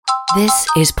This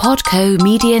is Podco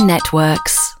Media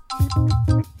Networks.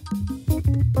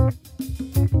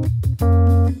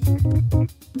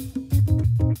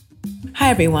 Hi,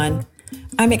 everyone.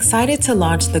 I'm excited to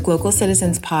launch the Global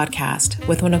Citizens podcast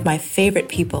with one of my favorite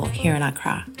people here in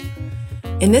Accra.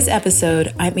 In this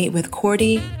episode, I meet with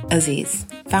Cordy Aziz,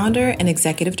 founder and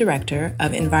executive director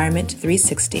of Environment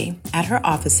 360 at her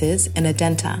offices in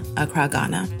Adenta, Accra,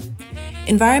 Ghana.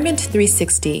 Environment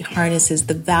 360 harnesses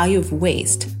the value of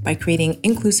waste by creating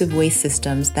inclusive waste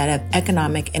systems that have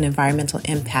economic and environmental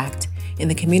impact in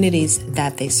the communities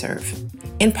that they serve.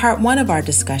 In part one of our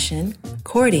discussion,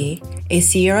 Cordy, a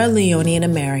Sierra Leonean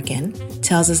American,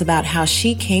 tells us about how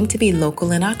she came to be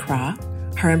local in Accra,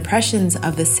 her impressions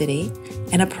of the city,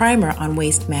 and a primer on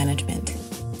waste management.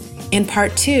 In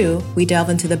part two, we delve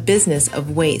into the business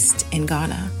of waste in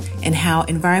Ghana and how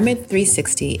Environment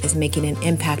 360 is making an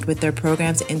impact with their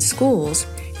programs in schools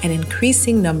and an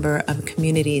increasing number of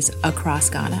communities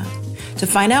across Ghana. To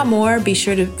find out more, be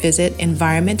sure to visit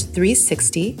Environment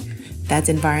 360, that's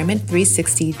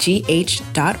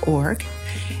environment360gh.org,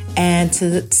 and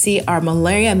to see our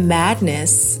Malaria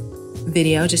Madness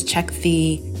video, just check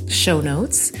the show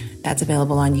notes. That's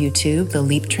available on YouTube, the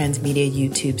Leap Transmedia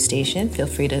YouTube station. Feel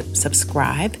free to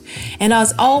subscribe. And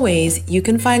as always, you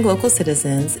can find Global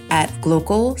Citizens at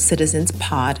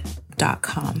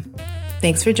globalcitizenspod.com.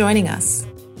 Thanks for joining us.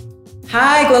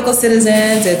 Hi, Global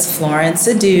Citizens. It's Florence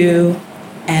Adu,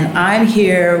 and I'm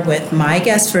here with my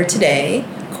guest for today,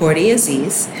 Cordy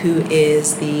Aziz, who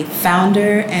is the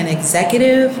founder and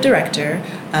executive director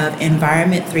of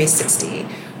Environment 360,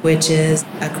 which is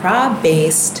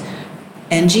Accra-based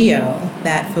NGO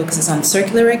that focuses on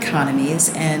circular economies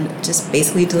and just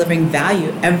basically delivering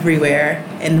value everywhere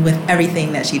and with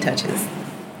everything that she touches.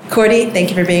 Cordy, thank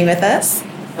you for being with us.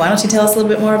 Why don't you tell us a little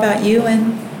bit more about you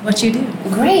and what you do?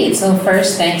 Great. So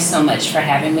first, thanks so much for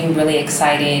having me. Really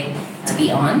excited to be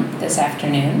on this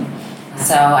afternoon.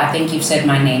 So I think you've said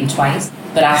my name twice,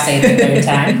 but I'll say it the third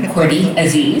time, Cordy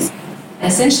Aziz.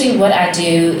 Essentially what I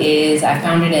do is I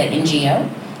founded an NGO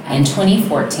in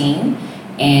 2014.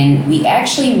 And we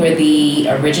actually were the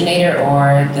originator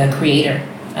or the creator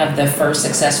of the first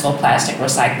successful plastic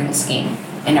recycling scheme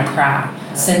in Accra.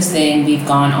 Since then, we've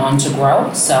gone on to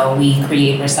grow. So we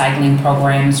create recycling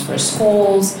programs for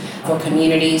schools, for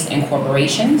communities, and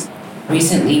corporations.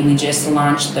 Recently, we just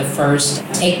launched the first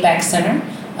take-back center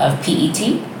of PET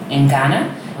in Ghana.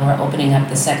 We're opening up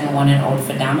the second one in Old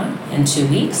Fadama in 2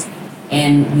 weeks.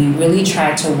 And we really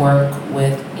try to work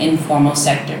with informal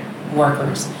sector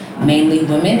workers, mainly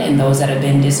women and those that have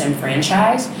been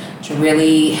disenfranchised, to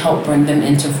really help bring them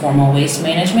into formal waste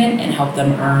management and help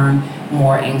them earn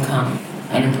more income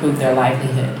and improve their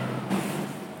livelihood.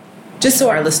 Just so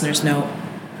our listeners know,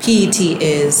 PET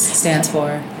stands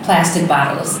for? Plastic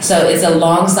bottles. So it's a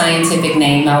long scientific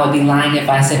name. I would be lying if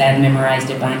I said I'd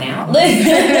memorized it by now. But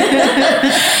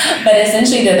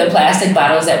essentially they're the plastic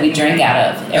bottles that we drink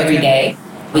out of every day,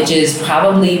 which is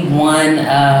probably one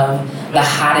of the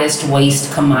hottest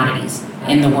waste commodities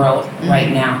in the world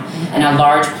right now. And a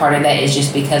large part of that is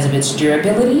just because of its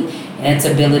durability and its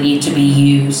ability to be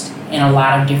used in a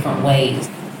lot of different ways.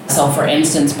 So for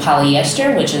instance,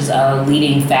 polyester, which is a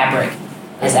leading fabric,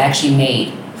 is actually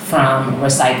made from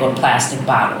recycled plastic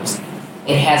bottles.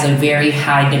 It has a very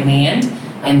high demand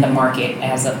in the market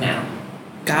as of now.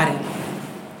 Got it.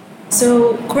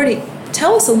 So Cordy,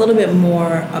 tell us a little bit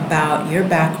more about your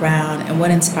background and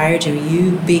what inspired you.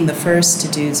 You being the first to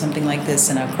do something like this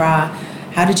in Accra,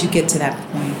 how did you get to that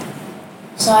point?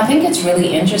 So I think it's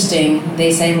really interesting.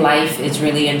 They say life is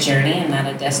really a journey and not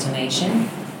a destination.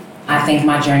 I think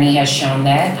my journey has shown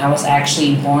that. I was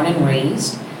actually born and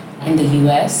raised in the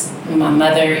U.S. My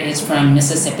mother is from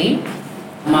Mississippi.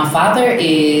 My father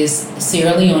is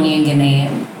Sierra Leonean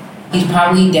Ghanaian. He's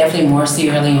probably definitely more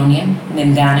Sierra Leonean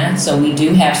than Ghana, so we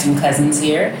do have some cousins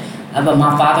here. But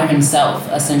my father himself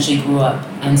essentially grew up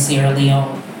in Sierra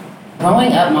Leone.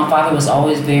 Growing up, my father was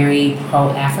always very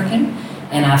pro-African,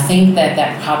 and I think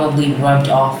that probably rubbed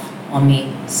off on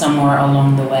me somewhere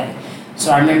along the way.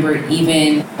 So I remember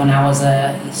even when I was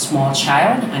a small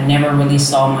child, I never really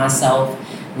saw myself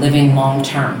living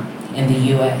long-term in the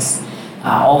U.S.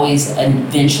 I always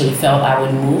eventually felt I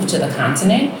would move to the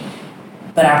continent.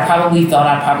 But I probably thought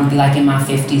I'd probably be like in my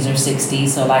 50s or 60s.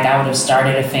 So like I would have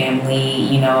started a family,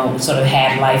 sort of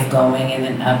had life going and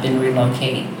then up and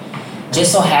relocate.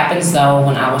 Just so happens though,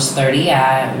 when I was 30,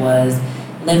 I was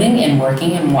living and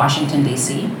working in Washington,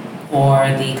 D.C. for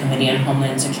the Committee on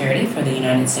Homeland Security for the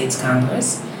United States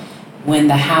Congress. When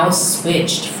the House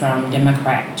switched from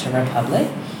Democrat to Republic,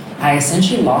 I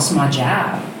essentially lost my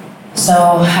job. So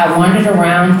I wandered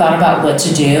around, thought about what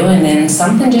to do, and then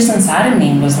something just inside of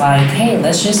me was like, hey,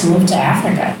 let's just move to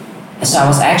Africa. So I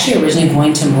was actually originally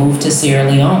going to move to Sierra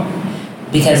Leone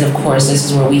because, of course, this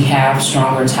is where we have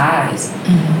stronger ties.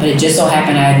 Mm-hmm. But it just so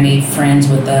happened I had made friends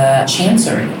with the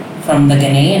chancery from the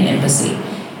Ghanaian embassy.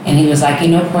 And he was like,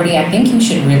 Cordy, I think you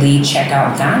should really check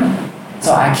out Ghana.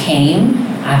 So I came,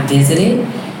 I visited.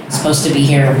 I was supposed to be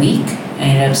here a week. I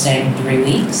ended up staying 3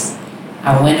 weeks.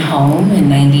 I went home in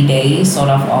 90 days, sold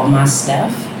off all my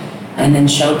stuff, and then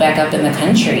showed back up in the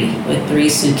country with 3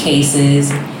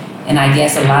 suitcases and I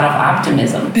guess a lot of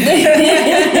optimism.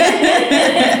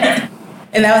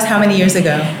 And that was how many years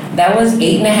ago? That was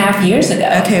 8.5 years ago.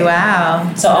 Okay,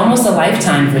 wow. So almost a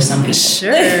lifetime for some people.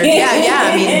 Sure. Yeah.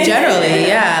 I mean, generally,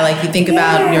 yeah. Like you think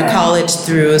about your college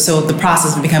through, so the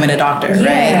process of becoming a doctor,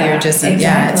 right? You're just,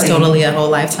 exactly. It's totally a whole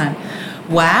lifetime.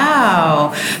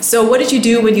 Wow. So what did you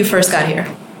do when you first got here?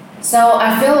 So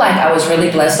I feel like I was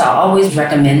really blessed. I always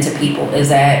recommend to people is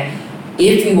that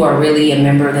if you are really a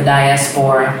member of the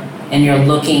diaspora and you're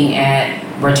looking at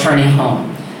returning home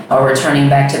or returning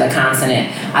back to the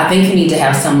continent, I think you need to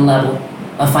have some level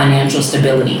of financial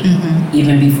stability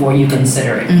even before you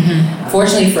consider it.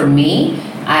 Fortunately for me,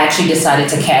 I actually decided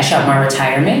to cash out my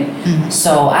retirement.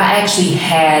 So I actually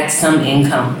had some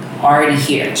income already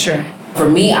here. Sure. For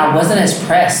me, I wasn't as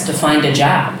pressed to find a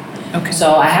job. Okay.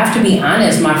 So I have to be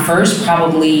honest, my first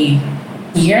probably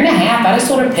 1.5 years, I just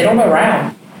sort of piddled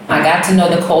around. I got to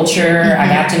know the culture. I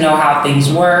got to know how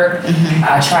things work.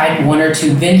 I tried 1 or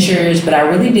 2 ventures, but I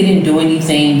really didn't do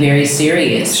anything very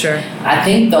serious. Sure. I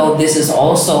think, though, this is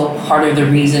also part of the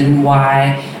reason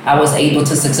why I was able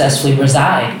to successfully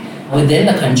reside within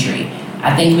the country.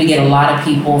 I think we get a lot of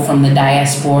people from the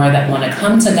diaspora that want to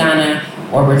come to Ghana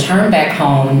or return back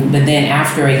home, but then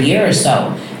after a year or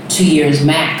so, 2 years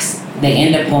max, they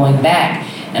end up going back.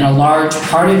 And a large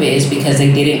part of it is because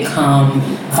they didn't come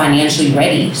financially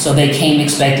ready. So they came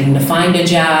expecting to find a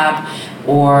job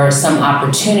or some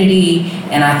opportunity.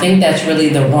 And I think that's really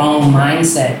the wrong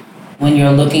mindset when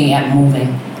you're looking at moving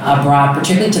abroad,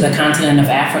 particularly to the continent of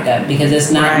Africa, because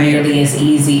it's not nearly as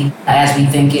easy as we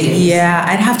think it is. Yeah,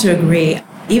 I'd have to agree.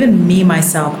 Even me,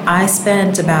 myself, I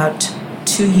spent about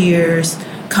 2 years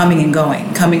coming and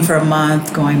going, coming for a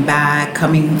month, going back,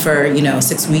 coming for,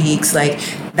 6 weeks, like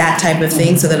that type of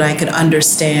thing, so that I could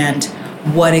understand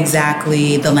what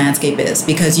exactly the landscape is.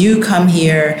 Because you come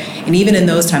here, and even in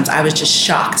those times, I was just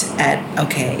shocked at,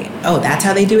 that's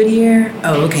how they do it here?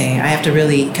 Oh, okay, I have to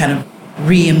really kind of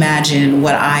reimagine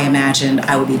what I imagined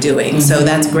I would be doing. So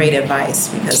that's great advice,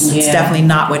 because it's definitely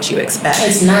not what you expect.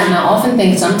 It's not, and I often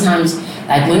think sometimes,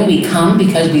 like when we come,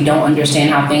 because we don't understand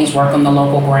how things work on the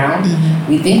local ground,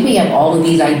 we think we have all of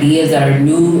these ideas that are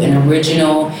new and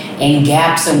original and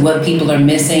gaps in what people are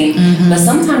missing. But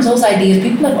sometimes those ideas,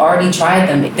 people have already tried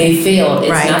them. They failed.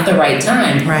 It's not the right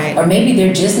time. Or maybe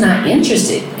they're just not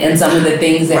interested in some of the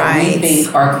things that we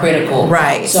think are critical.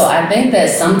 So I think that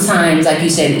sometimes, like you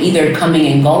said, either coming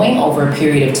and going over a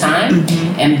period of time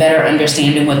and better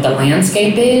understanding what the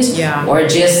landscape is, or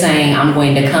just saying, I'm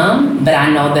going to come, but I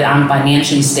know that I'm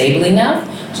financially stable enough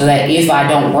so that if I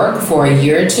don't work for a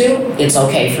year or 2, it's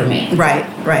okay for me. Right.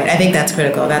 I think that's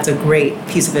critical. That's a great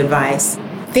piece of advice.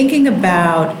 Thinking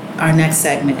about our next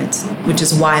segment, which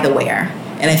is why the where.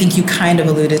 And I think you kind of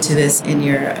alluded to this in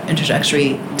your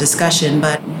introductory discussion,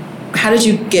 but how did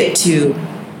you get to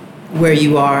where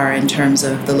you are in terms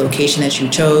of the location that you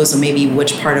chose, or maybe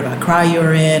which part of Accra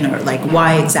you're in, or like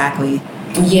why exactly?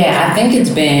 Yeah, I think it's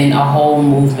been a whole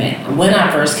movement. When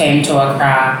I first came to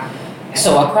Accra,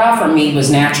 so Accra for me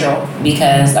was natural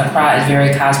because Accra is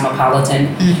very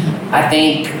cosmopolitan. I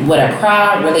think what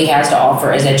Accra really has to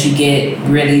offer is that you get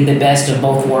really the best of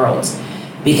both worlds.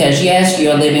 Because yes,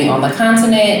 you're living on the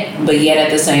continent, but yet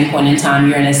at the same point in time,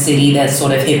 you're in a city that's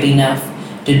sort of hip enough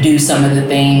to do some of the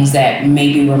things that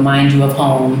maybe remind you of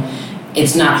home.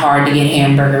 It's not hard to get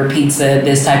hamburger, pizza,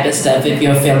 this type of stuff if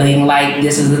you're feeling like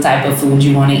this is the type of food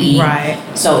you want to eat.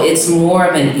 So it's more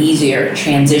of an easier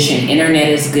transition. Internet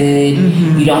is good.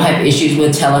 You don't have issues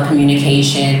with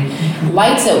telecommunication.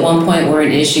 Lights at one point were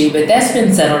an issue, but that's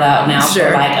been settled out now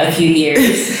for like a few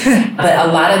years. But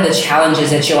a lot of the challenges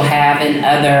that you'll have in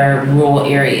other rural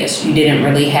areas, you didn't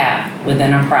really have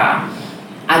within Accra.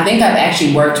 I think I've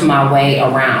actually worked my way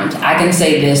around. I can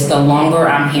say this, the longer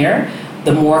I'm here,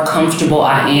 the more comfortable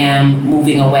I am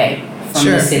moving away from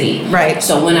the city.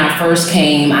 So when I first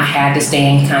came, I had to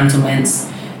stay in Cantonments,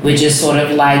 which is sort of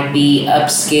like the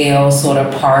upscale sort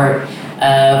of part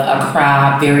of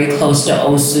Accra, very close to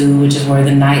Osu, which is where the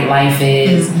nightlife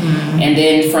is. And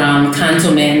then from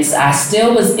Cantonments, I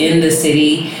still was in the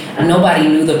city. Nobody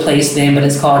knew the place then, but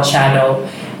it's called Chado.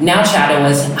 now Chado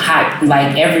is hot,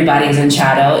 like everybody's in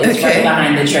Chado. It's right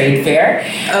behind the trade fair.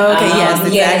 Oh, okay, yes,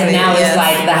 exactly. Yes, now it's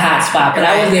like the hot spot. But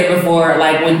I was there before,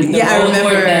 like when the roads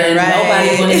were done,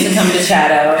 nobody wanted to come to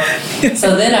Chado.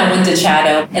 So then I went to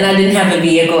Chado, and I didn't have a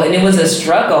vehicle, and it was a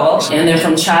struggle. And then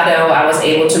from Chado, I was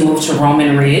able to move to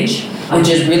Roman Ridge, which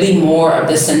is really more of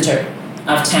the center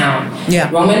of town.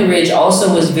 Yeah. Roman Ridge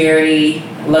also was very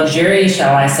luxurious,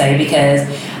 shall I say, because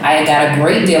I got a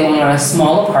great deal on a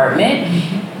small apartment.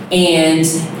 And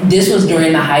this was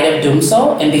during the height of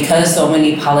Dumso, and because so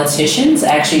many politicians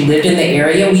actually lived in the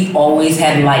area, we always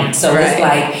had lights. So it's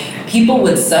like people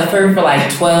would suffer for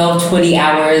like 12, 20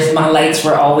 hours. My lights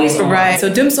were always on. Right. So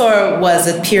Dumsor was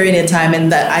a period in time, and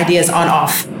the idea is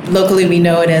on-off. Locally, we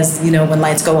know it as, when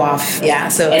lights go off. Yeah.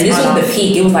 So and this was the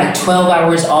peak. It was like 12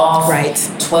 hours off. Right.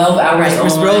 12 hours It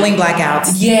was rolling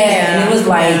blackouts. Yeah. And it was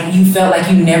like you felt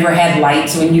like you never had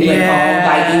lights when you went home.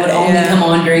 Like you would only come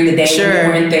on during the day when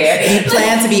you weren't there. You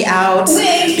planned to be out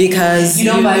because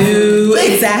you knew.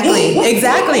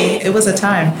 Exactly. It was a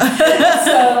time.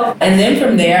 And then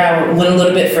from there, I went a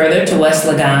little bit further to West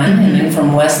Lagan. And then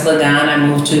from West Lagan, I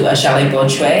moved to Ashale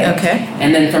Bochwe. Okay.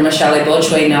 And then from Ashale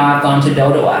Bochwe, now I've gone to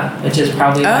Dodowa, which is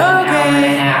probably about an hour and a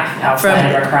half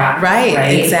outside of Accra.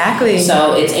 Right, exactly.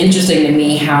 So it's interesting to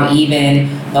me how even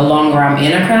the longer I'm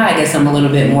in Accra, I guess I'm a little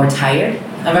bit more tired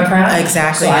of Accra.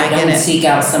 Exactly. So I don't seek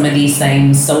out some of these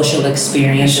same social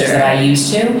experiences that I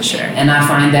used to. Sure. And I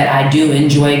find that I do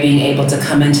enjoy being able to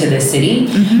come into the city,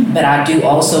 but I do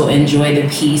also enjoy the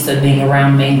peace of being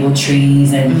around mango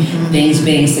trees and things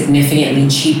being significantly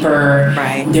cheaper.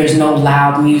 Right. There's no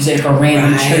loud music or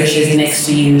random churches next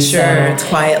to you. Sure, it's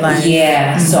quiet life.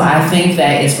 Yeah. So I think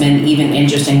that it's been even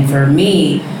interesting for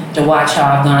me to watch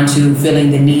how I've gone to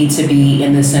feeling the need to be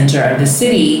in the center of the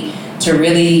city to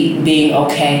really being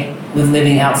okay with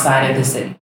living outside of the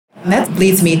city. And that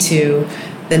leads me to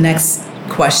the next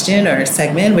question or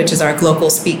segment, which is our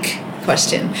Global Speak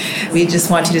question. We just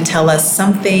want you to tell us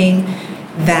something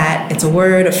that it's a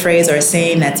word, a phrase, or a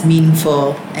saying that's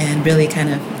meaningful and really kind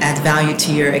of adds value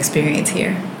to your experience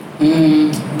here.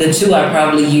 The two I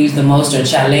probably use the most are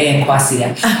chale and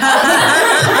kwasia.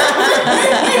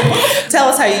 Tell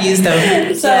us how you use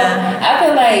them. So I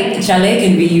feel like chale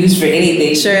can be used for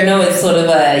anything. Sure. It's sort of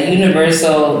a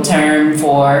universal term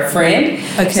for friend.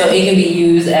 Okay. So it can be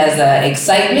used as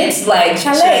excitement, like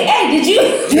chale, hey, did you?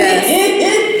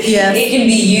 Yes. It can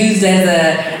be used as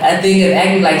a thing of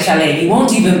acting like chale, you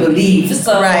won't even believe.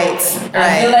 So Right.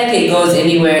 I feel like it goes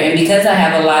anywhere. And because I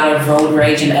have a lot of road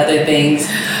rage and other things,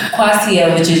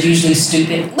 kwasia, which is usually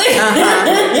stupid.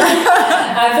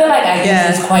 I feel like I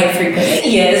use this quite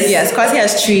frequently. Yes, kwasia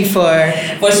has tree for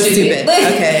stupid.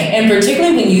 Okay. And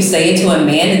particularly when you say it to a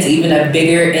man, it's even a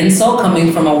bigger insult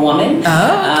coming from a woman.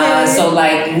 Oh, okay. So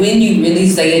like when you really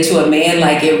say it to a man,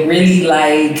 like it really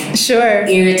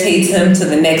irritates him to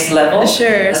the next level.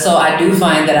 Sure. So I do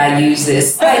find that I use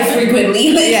this quite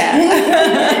frequently.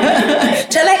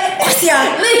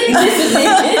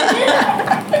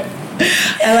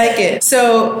 I like it.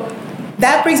 So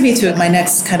that brings me to my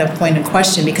next kind of point of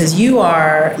question, because you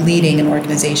are leading an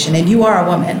organization and you are a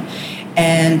woman,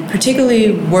 and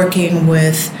particularly working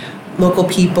with local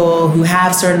people who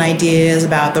have certain ideas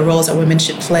about the roles that women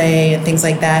should play and things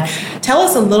like that. Tell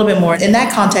us a little bit more in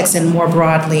that context and more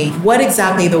broadly, what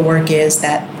exactly the work is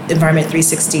that Environment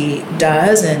 360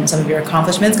 does and some of your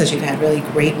accomplishments, because you've had really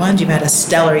great ones. You've had a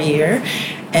stellar year,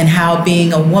 and how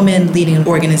being a woman leading an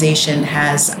organization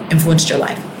has influenced your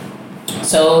life.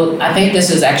 So I think this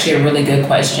is actually a really good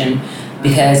question,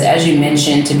 because as you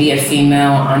mentioned, to be a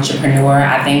female entrepreneur,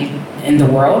 I think in the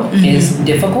world is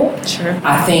difficult. Sure.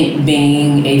 I think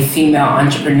being a female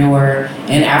entrepreneur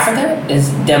in Africa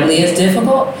is doubly as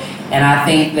difficult. And I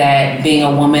think that being a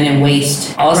woman in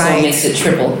waste also makes it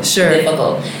triple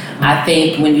difficult. I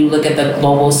think when you look at the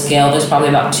global scale, there's probably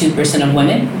about 2% of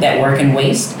women that work in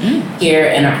waste. Here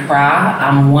in Accra,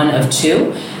 I'm one of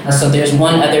 2. So there's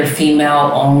one other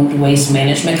female-owned waste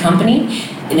management company,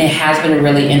 and it has been a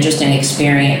really interesting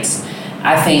experience.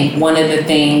 I think one of the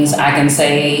things I can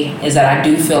say is that I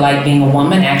do feel like being a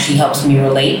woman actually helps me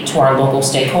relate to our local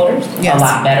stakeholders a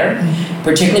lot better,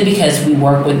 particularly because we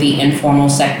work with the informal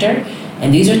sector,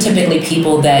 and these are typically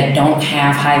people that don't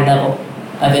have high level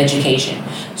of education.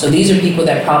 So these are people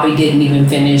that probably didn't even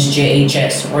finish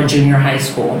JHS or junior high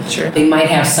school. Sure. They might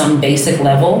have some basic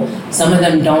level. Some of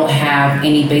them don't have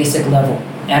any basic level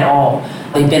at all.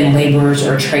 They've been laborers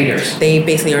or traders. They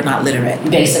basically are not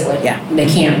literate. Basically. Yeah. They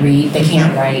can't read, they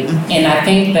can't write. And I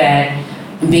think that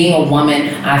being a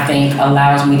woman, I think,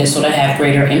 allows me to sort of have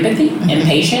greater empathy and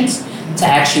patience to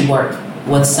actually work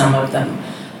with some of them.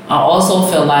 I also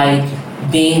feel like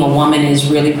being a woman is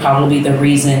really probably the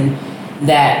reason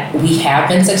that we have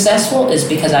been successful, is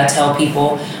because I tell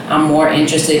people I'm more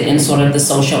interested in sort of the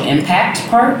social impact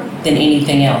part than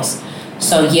anything else.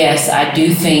 So yes, I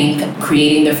do think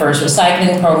creating the first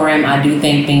recycling program, I do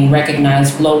think being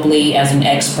recognized globally as an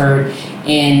expert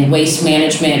in waste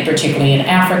management, particularly in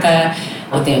Africa,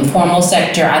 with the informal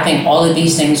sector, I think all of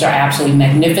these things are absolutely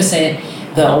magnificent.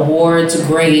 The awards are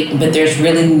great, but there's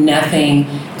really nothing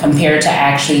compared to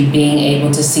actually being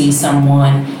able to see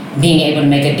someone being able to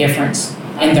make a difference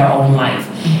in their own life.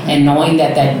 And knowing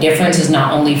that that difference is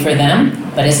not only for them,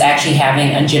 but it's actually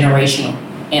having a generational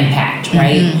impact,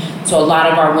 right? So a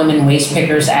lot of our women waste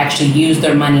pickers actually use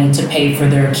their money to pay for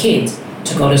their kids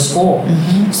to go to school.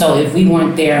 So if we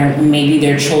weren't there, maybe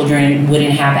their children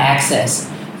wouldn't have access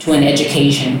to an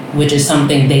education, which is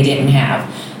something they didn't have.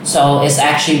 So it's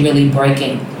actually really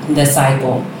breaking the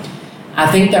cycle. I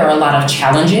think there are a lot of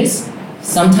challenges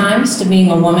sometimes to being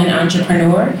a woman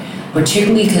entrepreneur,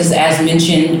 particularly because, as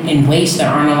mentioned, in waste, there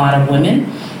aren't a lot of women,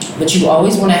 but you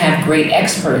always want to have great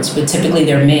experts, but typically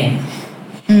they're men.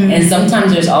 And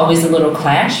sometimes there's always a little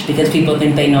clash because people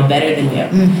think they know better than you.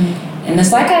 And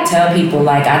it's like I tell people,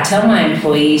 like I tell my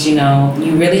employees, you know,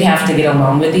 you really have to get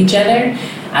along with each other.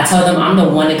 I tell them I'm the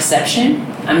one exception.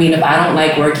 I mean, if I don't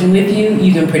like working with you,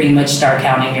 you can pretty much start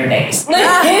counting your days. I'm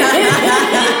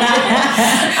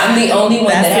the only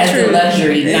one that has the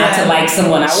luxury not to like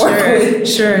someone I work with.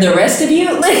 The rest of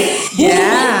you,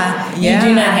 you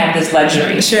do not have this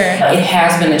luxury. It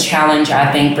has been a challenge,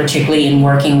 I think, particularly in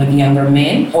working with younger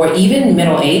men or even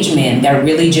middle-aged men that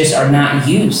really just are not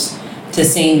used to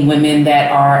seeing women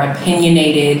that are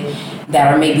opinionated,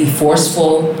 that are maybe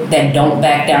forceful, that don't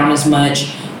back down as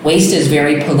much. Waste is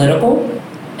very political.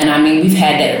 And I mean, we've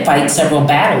had to fight several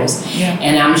battles.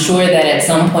 And I'm sure that at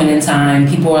some point in time,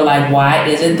 people are like, why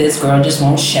is it this girl just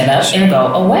won't shut up and go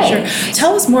away?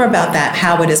 Tell us more about that,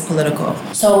 how it is political.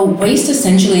 So waste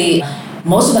essentially,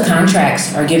 most of the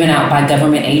contracts are given out by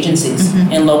government agencies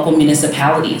and local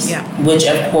municipalities, which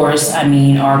of course, I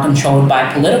mean, are controlled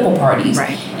by political parties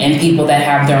and people that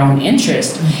have their own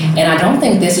interest. And I don't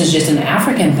think this is just an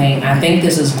African thing. I think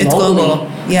this is global.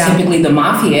 Typically the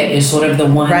mafia is sort of the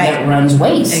one that runs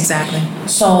waste.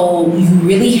 So you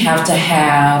really have to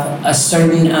have a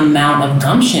certain amount of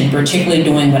gumption, particularly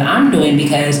doing what I'm doing,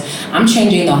 because I'm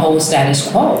changing the whole status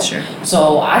quo.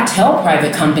 So I tell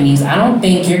private companies, I don't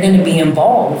think you're going to be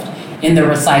involved in the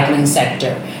recycling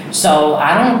sector. So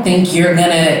I don't think you're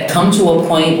going to come to a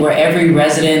point where every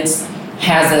residence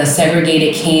has a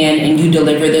segregated can and you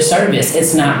deliver the service.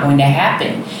 It's not going to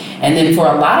happen. And then for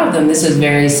a lot of them, this is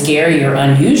very scary or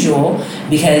unusual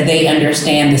because they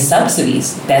understand the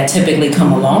subsidies that typically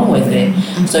come along with it.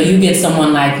 So you get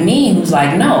someone like me who's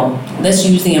like, no, let's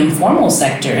use the informal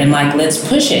sector and like, let's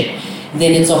push it.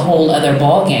 Then it's a whole other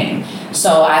ballgame.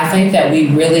 So I think that we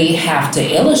really have to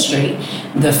illustrate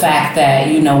the fact that,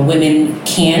 you know, women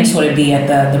can sort of be at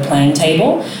the playing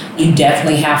table. You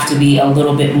definitely have to be a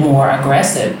little bit more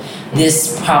aggressive.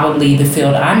 This probably, the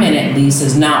field I'm in at least,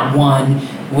 is not one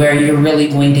where you're really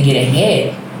going to get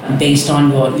ahead based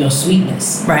on your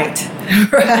sweetness. I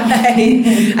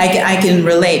can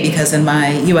relate because in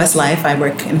my U.S. life, I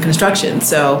work in construction.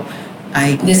 So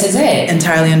this is it.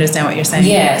 Entirely understand what you're saying.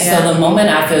 So the moment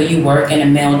I feel you work in a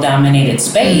male-dominated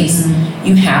space,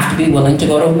 you have to be willing to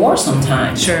go to war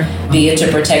sometimes. Be it to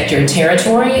protect your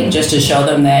territory, just to show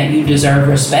them that you deserve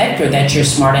respect or that you're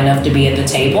smart enough to be at the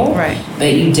table.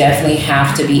 But you definitely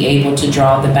have to be able to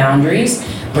draw the boundaries,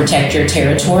 protect your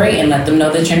territory, and let them know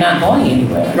that you're not going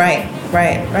anywhere. Right.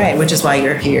 Which is why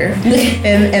you're here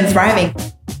and thriving.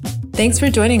 Thanks for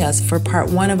joining us for part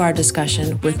 1 of our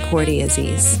discussion with Cordy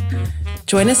Aziz.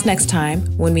 Join us next time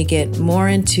when we get more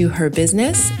into her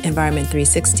business, Environment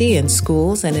 360, in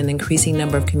schools and an increasing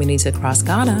number of communities across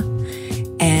Ghana,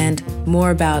 and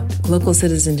more about local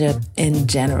citizenship in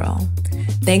general.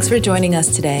 Thanks for joining us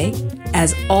today.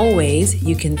 As always,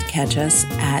 you can catch us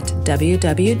at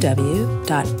www.glocal,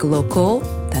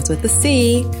 that's with the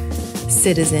C,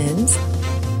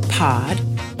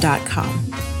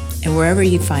 citizenspod.com, and wherever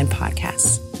you find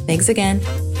podcasts. Thanks again.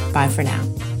 Bye for now.